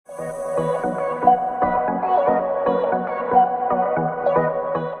Hey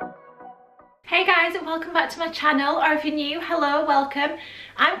guys, welcome back to my channel, or if you're new, hello, welcome.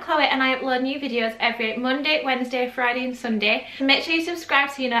 I'm Chloe and I upload new videos every Monday, Wednesday, Friday and Sunday. Make sure you subscribe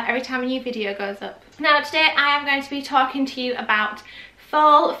so you know every time a new video goes up. Now today I am going to be talking to you about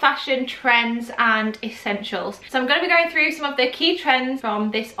fall fashion trends and essentials. So I'm going to be going through some of the key trends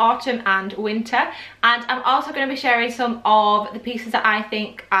from this autumn and winter, and I'm also going to be sharing some of the pieces that I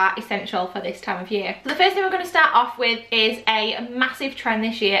think are essential for this time of year. So the first thing we're going to start off with is a massive trend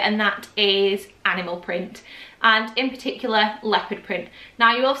this year, and that is animal print, and in particular leopard print.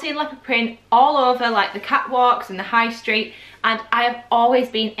 Now you will have seen leopard print all over like the catwalks and the high street, and I have always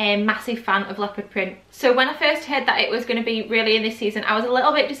been a massive fan of leopard print. So when I first heard that it was going to be really in this season, I was a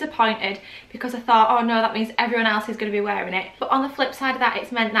little bit disappointed because I thought, oh no, that means everyone else is going to be wearing it. But on the flip side of that,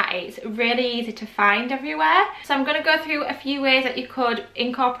 it's meant that it's really easy to find everywhere. So I'm going to go through a few ways that you could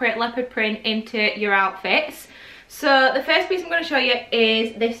incorporate leopard print into your outfits. So the first piece I'm going to show you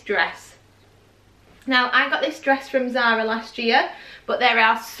is this dress. Now I got this dress from Zara last year, but there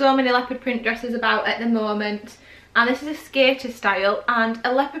are so many leopard print dresses about at the moment. And this is a skater style, and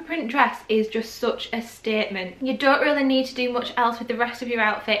a leopard print dress is just such a statement. You don't really need to do much else with the rest of your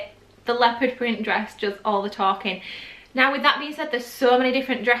outfit. The leopard print dress does all the talking. Now with that being said, there's so many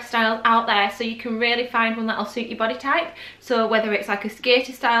different dress styles out there, so you can really find one that'll suit your body type. So whether it's like a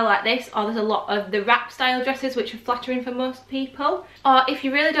skater style like this, or there's a lot of the wrap style dresses which are flattering for most people. Or if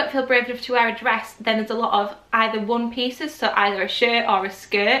you really don't feel brave enough to wear a dress, then there's a lot of either one pieces, so either a shirt or a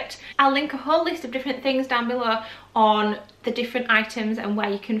skirt. I'll link a whole list of different things down below on the different items and where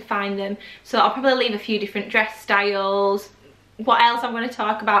you can find them. So I'll probably leave a few different dress styles, what else I'm going to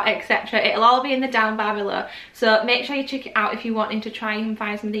talk about, etc. It'll all be in the down bar below, so make sure you check it out if you're wanting to try and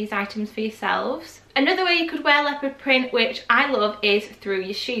find some of these items for yourselves. Another way you could wear leopard print, which I love, is through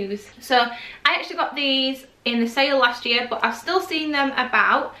your shoes. So I actually got these in the sale last year, but I've still seen them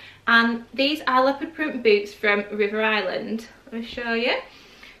about, and these are leopard print boots from River Island. Let me show you.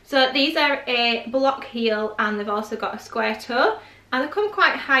 So these are a block heel, and they've also got a square toe, and they come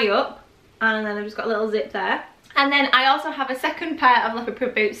quite high up, and then they've just got a little zip there. And then I also have a second pair of leopard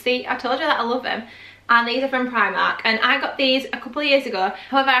print boots. See, I told you that I love them. And these are from Primark, and I got these a couple of years ago.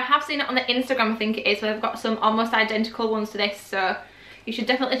 However, I have seen it on the Instagram, I think it is, where they've got some almost identical ones to this, so you should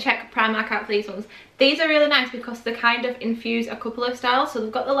definitely check Primark out for these ones. These are really nice because they kind of infuse a couple of styles. So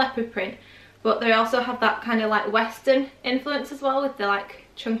they've got the leopard print, but they also have that kind of like Western influence as well, with the like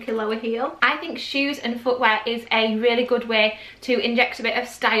chunky lower heel. I think shoes and footwear is a really good way to inject a bit of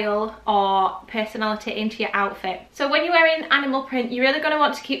style or personality into your outfit. So when you're wearing animal print, you're really going to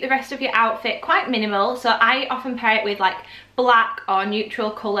want to keep the rest of your outfit quite minimal. So I often pair it with like black or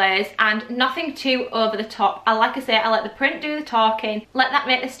neutral colours and nothing too over the top. Like I say, I let the print do the talking, let that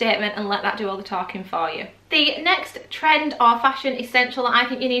make the statement, and let that do all the talking for you. The next trend or fashion essential that I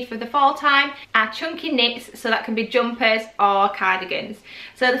think you need for the fall time are chunky knits, so that can be jumpers or cardigans.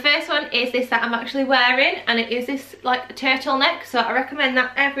 So the first one is this that I'm actually wearing, and it is this like turtleneck. So I recommend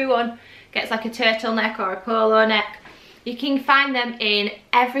that everyone gets like a turtleneck or a polo neck. You can find them in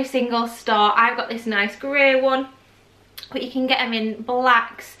every single store. I've got this nice grey one, but you can get them in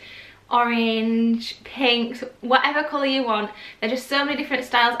blacks, orange, pinks, whatever colour you want. There's just so many different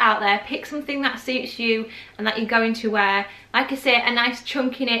styles out there. Pick something that suits you and that you're going to wear. Like I say, a nice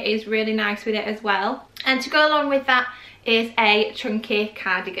chunky knit is really nice with it as well. And to go along with that is a chunky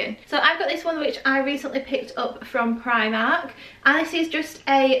cardigan. So I've got this one which I recently picked up from Primark, and this is just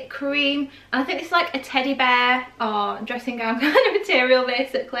a cream, and I think it's like a teddy bear or dressing gown kind of material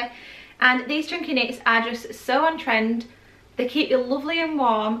basically. And these chunky knits are just so on trend. They keep you lovely and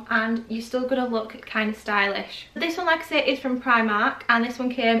warm, and you're still going to look kind of stylish. This one, like I say, is from Primark, and this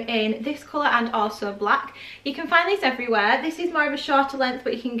one came in this colour and also black. You can find these everywhere. This is more of a shorter length,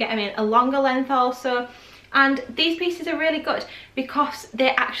 but you can get them in a longer length also. And these pieces are really good because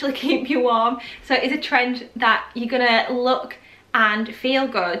they actually keep you warm. So it is a trend that you're going to look and feel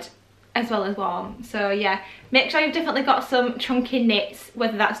good as well as warm. So yeah, make sure you've definitely got some chunky knits,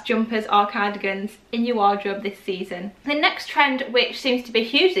 whether that's jumpers or cardigans, in your wardrobe this season. The next trend, which seems to be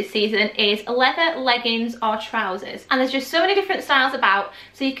huge this season, is leather leggings or trousers. And there's just so many different styles about,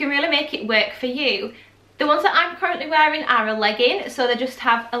 so you can really make it work for you. The ones that I'm currently wearing are a legging, so they just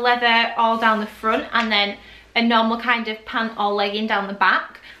have a leather all down the front and then a normal kind of pant or legging down the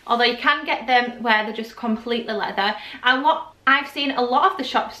back. Although you can get them where they're just completely leather. And what I've seen a lot of the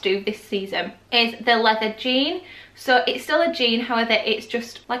shops do this season is the leather jean. So it's still a jean, however it's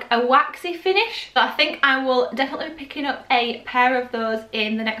just like a waxy finish. So I think I will definitely be picking up a pair of those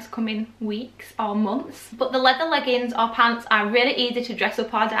in the next coming weeks or months. But the leather leggings or pants are really easy to dress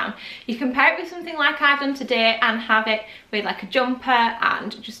up or down. You can pair it with something like I've done today and have it with like a jumper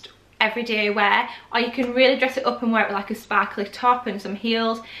and just everyday wear, or you can really dress it up and wear it with like a sparkly top and some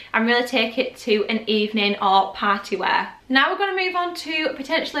heels and really take it to an evening or party wear. Now we're going to move on to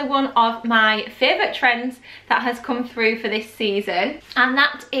potentially one of my favourite trends that has come through for this season, and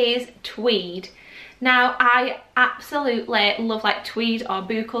that is tweed. Now I absolutely love like tweed or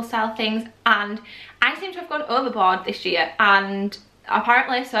buckle style things, and I seem to have gone overboard this year, and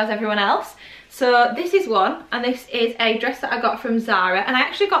apparently so has everyone else. So this is one, and this is a dress that I got from Zara, and I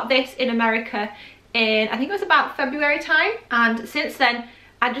actually got this in America in, I think it was about February time, and since then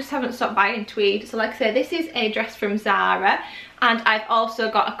I just haven't stopped buying tweed. So like I say, this is a dress from Zara, and I've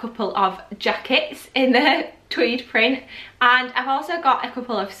also got a couple of jackets in the tweed print, and I've also got a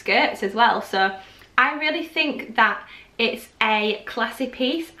couple of skirts as well. So I really think that it's a classy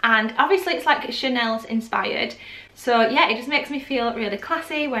piece, and obviously it's like Chanel's inspired. So yeah, it just makes me feel really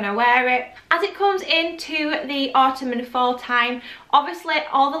classy when I wear it. As it comes into the autumn and fall time, obviously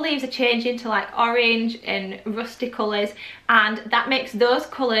all the leaves are changing to like orange and rusty colours, and that makes those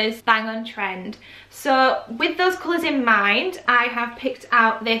colours bang on trend. So with those colours in mind, I have picked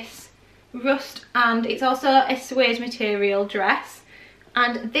out this rust, and it's also a suede material dress.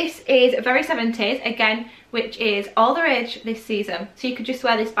 And this is very 70s again, which is all the rage this season. So you could just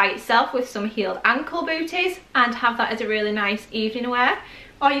wear this by itself with some heeled ankle booties and have that as a really nice evening wear.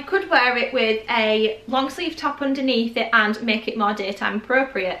 Or you could wear it with a long sleeve top underneath it and make it more daytime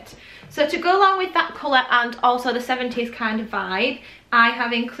appropriate. So to go along with that colour and also the 70s kind of vibe, I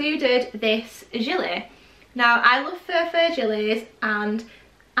have included this gilet. Now I love fur gilets, and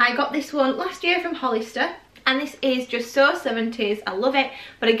I got this one last year from Hollister. And this is just so 70s, I love it.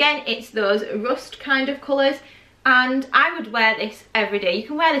 But again, it's those rust kind of colours, and I would wear this every day. You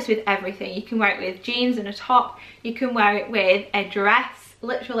can wear this with everything. You can wear it with jeans and a top, you can wear it with a dress,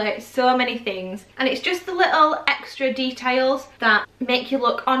 literally so many things. And it's just the little extra details that make you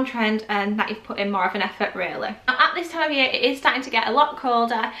look on trend and that you've put in more of an effort really. Now at this time of year it is starting to get a lot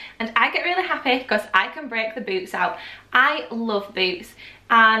colder, and I get really happy because I can break the boots out. I love boots,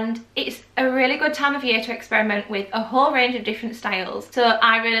 and it's a really good time of year to experiment with a whole range of different styles. So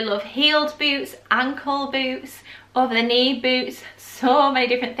I really love heeled boots, ankle boots, over the knee boots, so many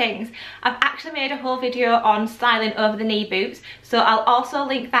different things. I've actually made a whole video on styling over the knee boots, so I'll also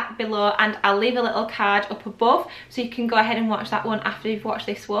link that below, and I'll leave a little card up above so you can go ahead and watch that one after you've watched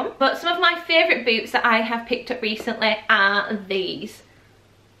this one. But some of my favourite boots that I have picked up recently are these.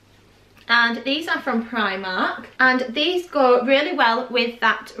 And these are from Primark, and these go really well with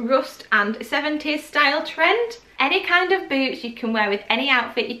that rust and 70s style trend. Any kind of boots you can wear with any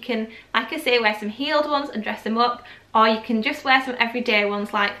outfit. You can, like I say, wear some heeled ones and dress them up, or you can just wear some everyday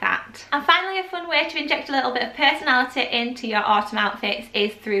ones like that. And finally, a fun way to inject a little bit of personality into your autumn outfits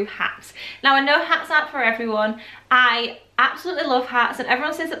is through hats. Now I know hats aren't for everyone. I absolutely love hats and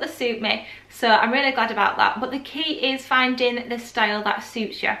everyone says that they suit me, so I'm really glad about that. But the key is finding the style that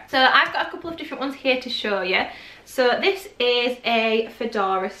suits you. So I've got a couple of different ones here to show you. So this is a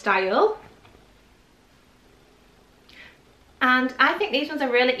fedora style, and I think these ones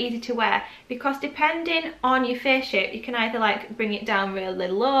are really easy to wear because depending on your face shape, you can either like bring it down really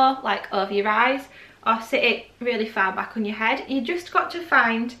low, like over your eyes, or sit it really far back on your head. You just got to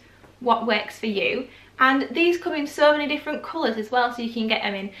find what works for you. And these come in so many different colours as well, so you can get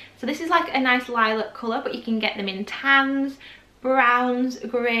them in. So this is like a nice lilac colour, but you can get them in tans, browns,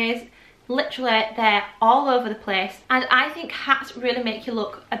 greys. Literally, they're all over the place. And I think hats really make you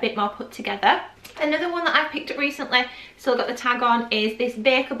look a bit more put together. Another one that I've picked up recently, still got the tag on, is this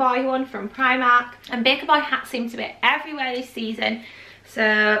Baker Boy one from Primark. And Baker Boy hats seem to be everywhere this season.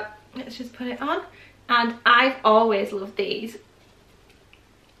 So let's just put it on. And I've always loved these.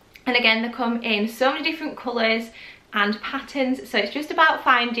 And again, they come in so many different colours and patterns, so it's just about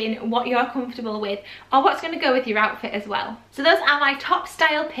finding what you're comfortable with or what's going to go with your outfit as well. So those are my top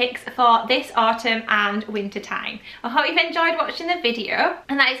style picks for this autumn and winter time. I hope you've enjoyed watching the video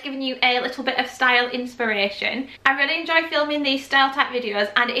and that has given you a little bit of style inspiration. I really enjoy filming these style type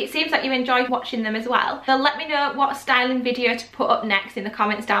videos, and it seems like you enjoy watching them as well. So let me know what styling video to put up next in the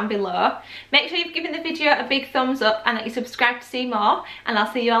comments down below. Make sure you've given the video a big thumbs up and that you subscribe to see more, and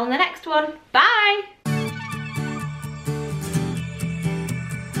I'll see you all in the next one. Bye!